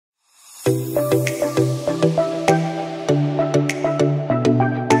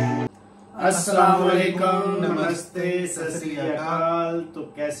अस्सलाम वालेकुम, नमस्ते, सत श्री अकाल। तो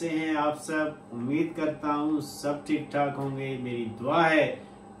कैसे हैं आप सब? उम्मीद करता हूँ सब ठीक ठाक होंगे। मेरी दुआ है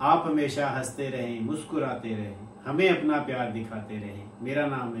आप हमेशा हंसते रहें, मुस्कुराते रहें, हमें अपना प्यार दिखाते रहें। मेरा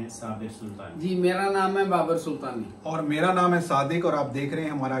नाम है साबिरसुल्तानी जी, मेरा नाम है बाबरसुल्तानी और मेरा नाम है सादिक और आप देख रहे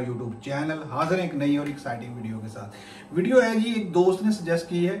हैं हमारा यूट्यूब चैनल। हाजिर हैं एक नई और एक्साइटिंग वीडियो के साथ। वीडियो है जी, एक दोस्त ने सजेस्ट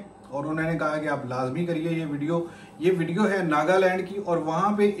की है और उन्होंने कहा कि आप लाजमी करिए ये वीडियो। ये वीडियो है नागालैंड की और वहाँ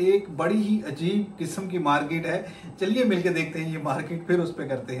पे एक बड़ी ही अजीब किस्म की मार्केट है। चलिए मिलके देखते हैं ये मार्केट, फिर उस पर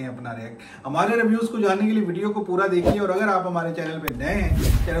करते हैं अपना रिएक्ट। हमारे रिव्यूज को जानने के लिए वीडियो को पूरा देखिए और अगर आप हमारे चैनल पे नए हैं,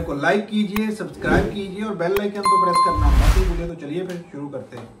 चैनल को लाइक कीजिए, सब्सक्राइब कीजिए और बेल आइकन को प्रेस करना मत भूलिए। तो चलिए फिर शुरू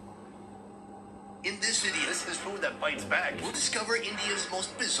करते हैं। In this video, this is food that bites back. We'll discover India's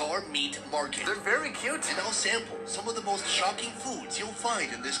most bizarre meat market. They're very cute. And I'll sample some of the most shocking foods you'll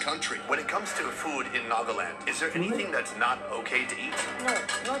find in this country. When it comes to food in Nagaland, is there anything that's not okay to eat? No,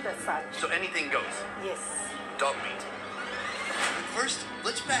 not as such. So anything goes? Yes. Dog meat. But first,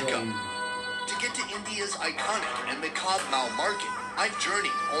 let's back up. To get to India's iconic and macabre Mao market, I've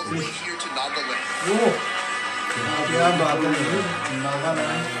journeyed all the way here to Nagaland.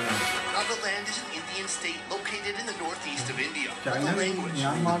 Nagaland is an Indian state located in the northeast of India. The language,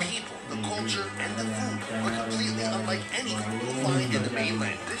 the people, the culture, and the food are completely unlike anything you'll find in the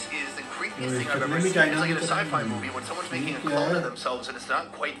mainland. This is the creepiest thing I've ever seen. It's like in a sci-fi movie when someone's making a clone of themselves and it's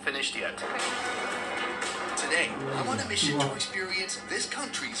not quite finished yet. Today, I'm on a mission to experience this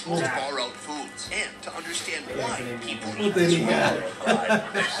country's most far-out foods and to understand why people eat this raw.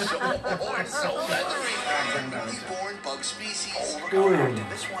 It's so leathery. Newly born bug species.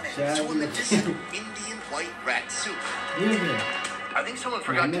 This one is to a medicinal Indian white rat soup. I think someone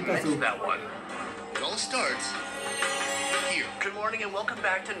forgot to mention that one. It all starts here. Good morning and welcome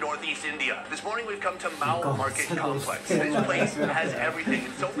back to Northeast India. This morning we've come to Mao Market Complex. This place has everything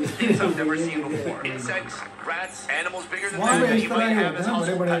and so many things I've never seen before. Insects, rats, animals bigger than that you might have as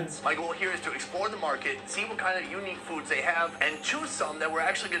household pets. My goal here is to explore the market, see what kind of unique foods they have, and choose some that we're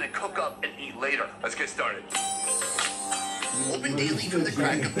actually going to cook up and eat later. Let's get started. Open daily from the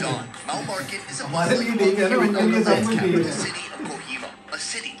crack of dawn, Mao Market is a bustling hub here in Nagaland's capital city of Kohima, a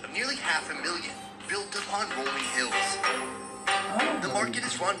city of nearly 500,000, built upon rolling hills. The market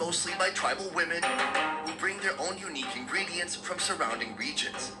is run mostly by tribal women who bring their own unique ingredients from surrounding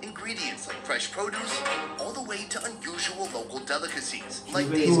regions. Ingredients like fresh produce, all the way to unusual local delicacies, like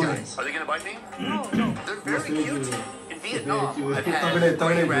these guys. Are they going to bite me? No. They're very cute. In Vietnam, I've had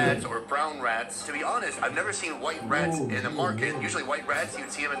white rats or brown rats. To be honest, I've never seen white rats in a market. Usually white rats,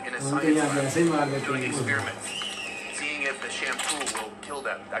 you'd see them in a science lab doing experiments. Seeing if the shampoo will kill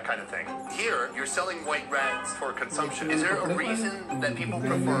them, that kind of thing. Here, you're selling white rats for consumption. Is there a reason that people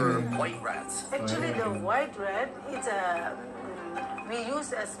prefer white rats? Actually, the white rat is we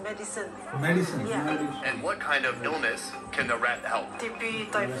use as medicine. Medicine. Yeah. And what kind of illness can the rat help?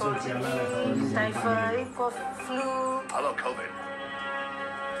 TB, typhoid, typhoid, cough, flu. How about COVID?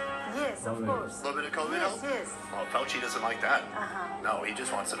 Yes, of course. A little bit of COVID help? Yes. Oh, Fauci doesn't like that. No, he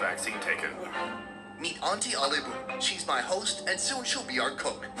just wants the vaccine taken. Yeah. Meet Auntie Alibu. She's my host, and soon she'll be our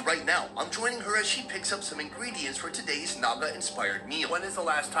cook. Right now, I'm joining her as she picks up some ingredients for today's Naga-inspired meal. When is the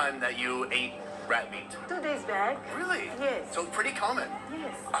last time that you ate rat meat? 2 days back. Really? Yes. So pretty common.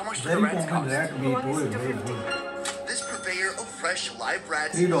 Yes. How much do the rats cost? 1 to 50. This purveyor of fresh live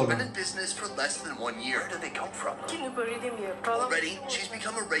rats has been in business for less than 1 year. Where do they come from? Already, she's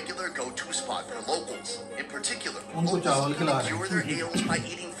become a regular go-to spot for locals. In particular, locals even cure their ails by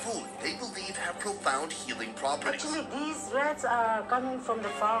eating food they believe have profound healing properties. Actually, these rats are coming from the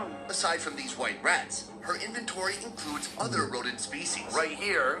farm. Aside from these white rats, her inventory includes other rodent species. Right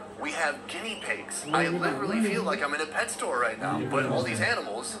here, we have guinea pigs. I literally feel like I'm in a pet store right now, but all these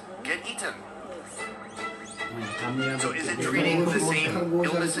animals get eaten. So is it treating the same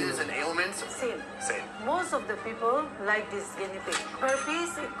illnesses and ailments? Same. Same. Most of the people like this guinea pig. Per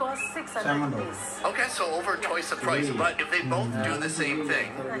piece, it costs 600 rupees. Okay, so over twice the price. But if they both do the same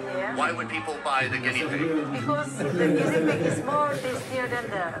thing, Yeah. why would people buy the guinea pig? Because the guinea pig is more tastier than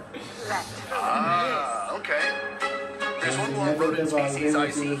the rat. Ah, okay. There's one more rodent species I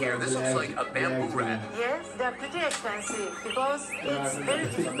see here. This looks like a bamboo rat. Yes, they're pretty expensive because it's very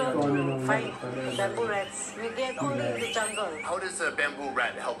difficult to find bamboo rats. We get only in the jungle. How does a bamboo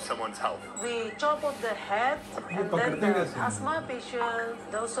rat help someone's health? We chop off the head and then the asthma patients,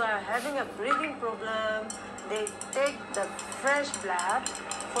 those who are having a breathing problem, they take the fresh blood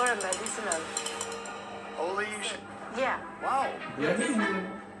for a medicinal. Holy shit. Yeah. Wow. Yes.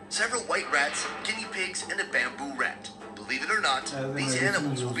 Several white rats, guinea pigs, and a bamboo rat. Believe it or not, these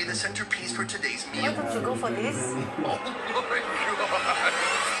animals will be the centerpiece for today's meal. Why don't you go for this? Oh my God.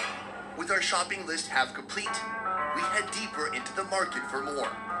 With with our shopping list half complete, we head deeper into the market for more.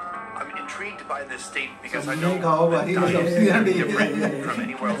 I'm intrigued by this state because I know that diet is different from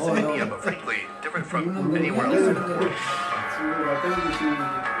anywhere else in India, but frankly, different from anywhere else in the world.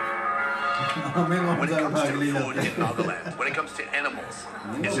 When it comes to food in Nagaland, when it comes to animals,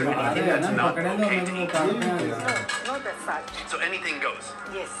 is there anything that's not okay to eat? No, not that such. So anything goes?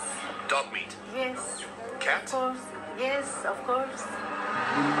 Yes. Dog meat? Yes. Cat? Of course. Yes, of course.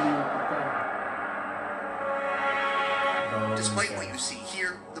 Despite what you see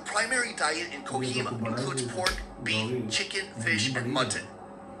here, the primary diet in Kohima includes pork, beef, chicken, fish, and mutton.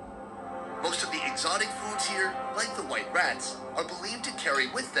 Most of the exotic foods here, like the white rats, are believed to carry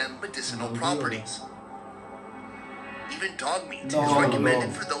with them medicinal properties. Even dog meat is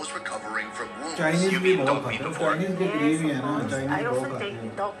recommended for those recovering from wounds. You've eaten dog meat before? I often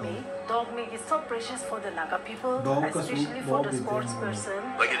take dog meat. Dog meat is so precious for the Naga people, especially for the sports person.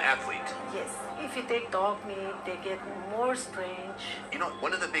 Like an athlete? Yes. If you take dog meat, they get more strange. You know,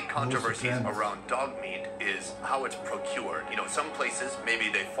 one of the big controversies around dog meat is how it's procured. You know, some places, maybe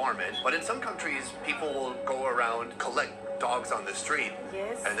they farm it, but in some countries, people will go around, collect dogs on the street,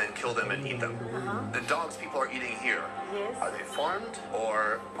 Yes. and then kill them and eat them. The dogs people are eating here, Yes. are they farmed,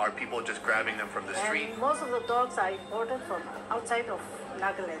 or are people just grabbing them from the street? And most of the dogs are imported from outside of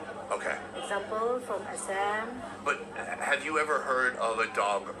Nagaland. Okay. Example, from Assam. But have you ever heard of a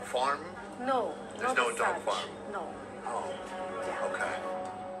dog farm? No. There's not no as dog such. farm. No. Oh, Yeah. okay.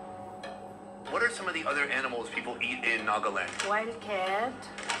 What are some of the other animals people eat in Nagaland? Wild cat,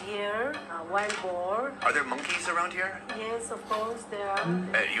 deer, wild boar. Are there monkeys around here? Yes, of course there are.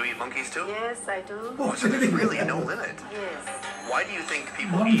 You eat monkeys too? Yes, I do. Oh, so there's really no limit. Yes. Why do you think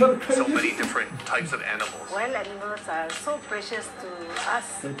people eat so many different types of animals Wild animals are so precious to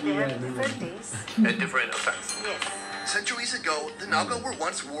us. They have different tastes. and different effects? Yes. Centuries ago, the Naga were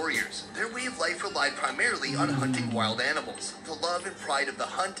once warriors. Their way of life relied primarily on hunting wild animals. The love and pride of the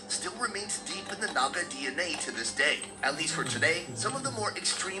hunt still remains deep in the Naga DNA to this day. At least for today, some of the more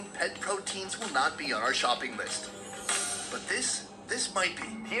extreme pet proteins will not be on our shopping list. But this might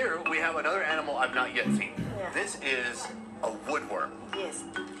be. Here we have another animal I've not yet seen. Yeah. This is a woodworm. Yes.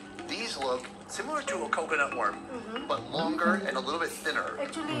 These look similar to a coconut worm, but longer and a little bit thinner.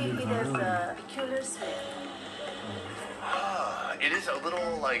 Actually, it has a peculiar smell. It is a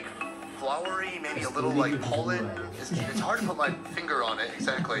little like flowery, maybe a little like pollen. It's hard to put my finger on it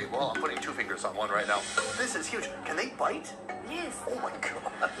exactly. Well, I'm putting two fingers on one right now. This is huge. Can they bite? Yes. Oh my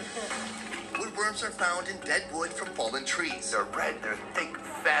god. Woodworms are found in dead wood from fallen trees. They're red, they're thick,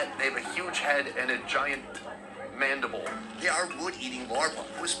 fat, they have a huge head and a giant mandible. They are wood-eating larvae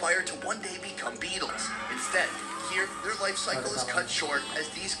who aspire to one day become beetles. Instead, here, their life cycle is cut short as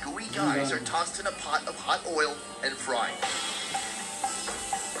these gooey guys are tossed in a pot of hot oil and fried.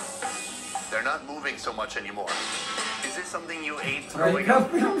 They're not moving so much anymore. Is this something you ate growing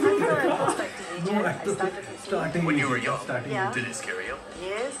up? After I was like teenager, I started to eat. When you were young? Yeah. Did it scare you?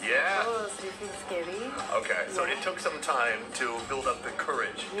 Yes. Yeah. Of course, it feels scary. Okay, so it took some time to build up the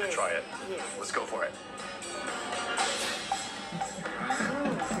courage to Yes. try it. Yes. Let's go for it.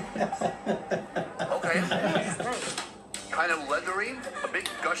 Okay. It's nice. Kind of leathery, a bit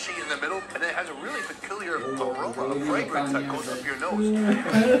gushy in the middle, and it has a really peculiar aroma, a fragrance that goes up your nose.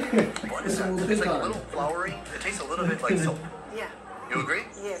 What is that? It's like a little flowery. It tastes a little bit like soap. Yeah. You agree?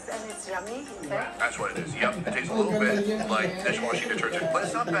 Yes, and it's yummy, in fact. That's what it is. Yep, it tastes a little bit like dishwashing detergent, but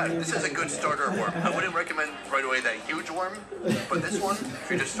it's not bad. This is a good starter worm. I wouldn't recommend right away that huge worm, but this one, if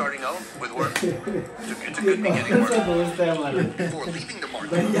you're just starting out with worms, it's a good beginning worm. Before leaving the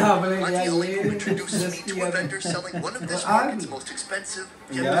market, Auntie Ellie will introduce me to a vendor selling one of this market's most expensive,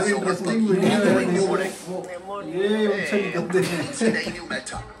 yet so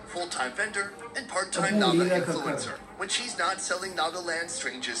Meta, full-time vendor and part-time Naga influencer. When she's not selling Nagaland's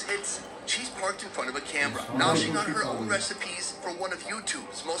strangest hits, she's parked in front of a camera, noshing on her own recipes for one of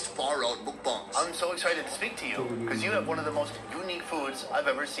YouTube's most far-out mukbangs. I'm so excited to speak to you, because you have one of the most unique foods I've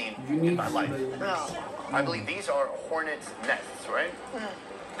ever seen in my life. I believe these are hornets' nests, right?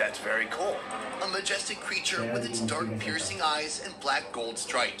 That's very cool. A majestic creature with its dark piercing eyes and black gold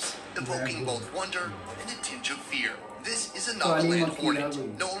stripes, evoking both wonder and a tinge of fear. This is a Nagaland hornet,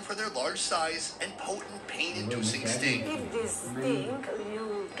 known for their large size and potent pain-inducing sting. If this sting,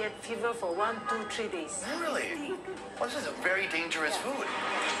 you get fever for 1, 2, 3 days. Really? Well, this is a very dangerous food.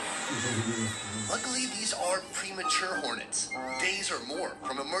 Luckily, these are premature hornets, days or more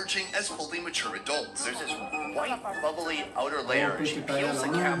from emerging as fully mature adults. There's this white, bubbly outer layer, and she peels the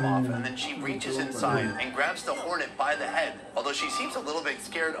cap off, and then she reaches inside and grabs the hornet by the head, although she seems a little bit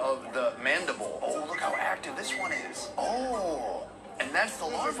scared of the mandible. Oh, look how active this one is. Oh, and And that's the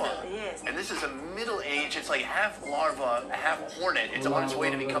larva. Yes. And this is a middle age. It's like half larva, half hornet. It's on its way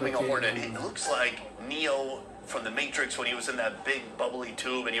to becoming a hornet. It looks like Neo from the Matrix when he was in that big bubbly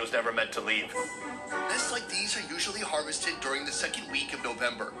tube and he was never meant to leave. Nests like these are usually harvested during the second week of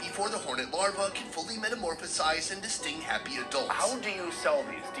November, before the hornet larva can fully metamorphosize into sting happy adults. How do you sell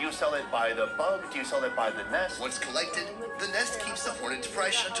these? Do you sell it by the bug? Do you sell it by the nest? Once collected, the nest keeps the hornets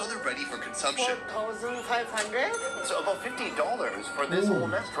fresh until they're ready for consumption. 4,500. So about $50 for this whole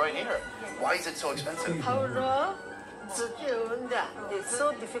nest right here. Why is it so expensive? It's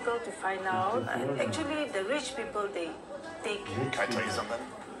so difficult to find out. And actually, the rich people, they take. Can I tell you something?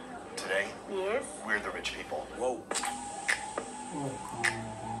 Today, Yes. we're the rich people. Whoa.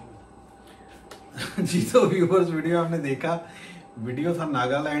 जी तो viewers video हमने देखा, video था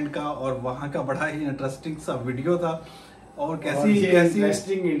नागालैंड का और वहाँ का बड़ा ही interesting सा वीडियो था। और कैसी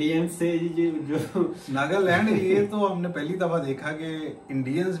इंटरेस्टिंग इंडियंस से जो नागालैंड, ये तो हमने पहली दफा देखा कि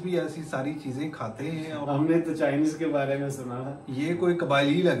इंडियंस भी ऐसी सारी चीजें खाते हैं। और हमने तो चाइनीज के बारे में सुना था, ये कोई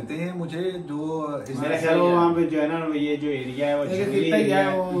कबायली लगते हैं मुझे, जो मेरे ख्याल वहाँ पे जो है ना, ये जो एरिया है वो जंगली एरिया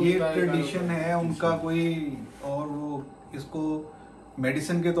है, ये ट्रेडिशन है उनका कोई, और वो इसको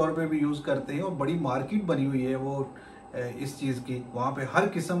मेडिसिन के तौर पे भी यूज करते हैं और बड़ी मार्केट बनी हुई है वो इस चीज की। वहाँ पे हर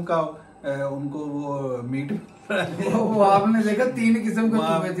किस्म का उनको वो मीट वो आपने देखा 3 किस्म के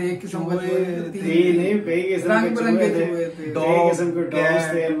चूहे थे, 1 किस्म के नहीं, कई किस्म के चूहे थे, कई किस्म के डॉग्स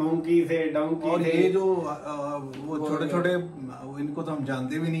थे, मंकी थे, डोंकी थे। और ये जो वो छोटे छोटे, इनको तो हम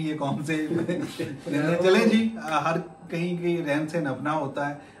जानते भी नहीं है कौन से चले जी। हर कहीं की रहन सहन अपना होता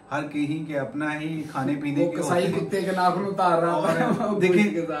है, हर कहीं के अपना ही खाने पीने के कसाई कुत्ते के नाखून उतार रहा है।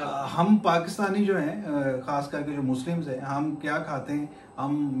 देखिए, हम पाकिस्तानी जो हैं, खास करके जो मुस्लिम्स हैं, हम क्या खाते हैं,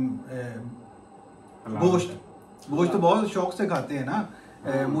 हम गोश्त तो बहुत शौक से खाते हैं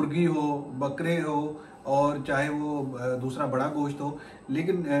ना। मुर्गी हो, बकरे हो, और चाहे वो दूसरा बड़ा गोश्त हो,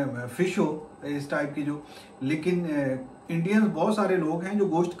 लेकिन फिश हो, इस टाइप की जो। लेकिन इंडियंस बहुत सारे लोग हैं जो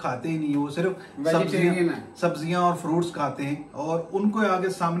गोश्त खाते ही नहीं, वो सिर्फ सब्जियां और फ्रूट्स खाते हैं। और उनको आगे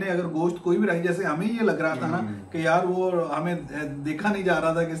सामने अगर गोश्त कोई भी रही, जैसे हमें ये लग रहा था ना कि यार वो हमें देखा नहीं जा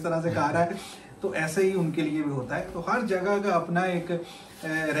रहा था किस तरह से खा रहा है, तो ऐसे ही उनके लिए भी होता है। तो हर जगह का अपना एक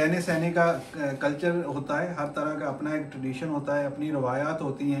रहने सहने का कल्चर होता है, हर तरह का अपना एक ट्रेडिशन होता है, अपनी रवायात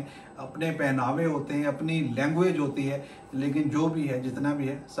होती हैं, अपने पहनावे होते हैं, अपनी लैंग्वेज होती है। लेकिन जो भी है, जितना भी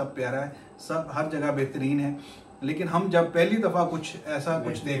है, सब प्यारा है, सब हर जगह बेहतरीन है। लेकिन हम जब पहली दफा कुछ ऐसा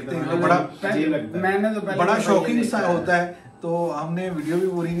कुछ देखते हैं तो बड़ा शॉकिंग सा होता है। तो हमने वीडियो भी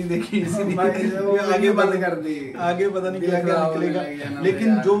पूरी नहीं देखी, इसीलिए आगे बंद कर दी, आगे पता नहीं क्या क्या निकलेगा।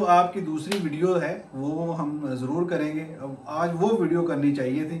 लेकिन जो आपकी दूसरी वीडियो है वो हम जरूर करेंगे। आज वो वीडियो करनी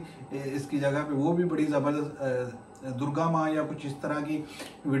चाहिए थी इसकी जगह पे, वो भी बड़ी जबरदस्त दुर्गा माँ या कुछ इस तरह की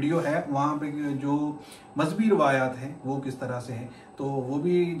वीडियो है। वहाँ पे जो मजहबी रवायात हैं वो किस तरह से हैं, तो वो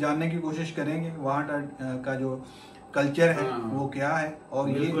भी जानने की कोशिश करेंगे। वहाँ का जो कल्चर है वो क्या है, और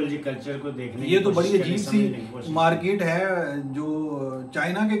ये कल्चर को देखने, ये तो बड़ी अजीब सी मार्केट है जो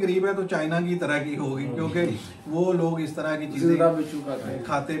चाइना के करीब है, तो चाइना की तरह की होगी, क्योंकि वो लोग इस तरह की चीजें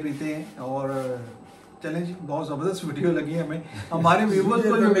खाते पीते हैं। और चलें जी, बहुत जबरदस्त वीडियो लगी हमें, हमारे व्यूअर्स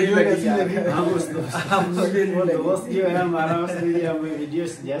को जो वीडियो कैसी लगी, वो दोस्त जो है हमारा, उसने जो हमें वीडियो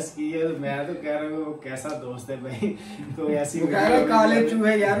सजेस्ट की है, मैं तो कह रहा हूँ वो कैसा दोस्त है भाई। तो ऐसी काले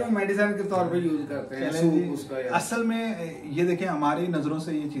चूहे यार वो मेडिसिन के तौर पे यूज करते हैं। असल में ये देखें, हमारी नजरों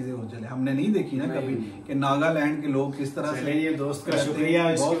से ये चीजें हो चले, हमने नहीं देखी ना कभी कि नागालैंड के लोग किस तरह से। ये दोस्त का शुक्रिया,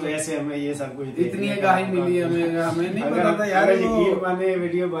 इसकी वजह से हमें ये सब कुछ इतनी आगाही मिली हमें नहीं पता था यार। यकीन माने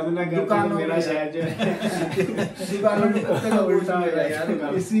वीडियो बंद ना कर, मेरा शायद जो है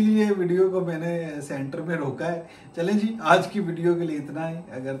इसीलिए वीडियो को मैंने सेंटर में रोका है। चलें जी, आज की वीडियो के लिए इतना ही।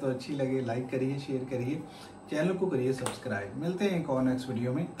 अगर तो अच्छी लगे लाइक करिए, शेयर करिए, चैनल को करिए सब्सक्राइब। मिलते हैं एक और नेक्स्ट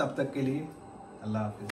वीडियो में, तब तक के लिए अल्लाह हाफिज।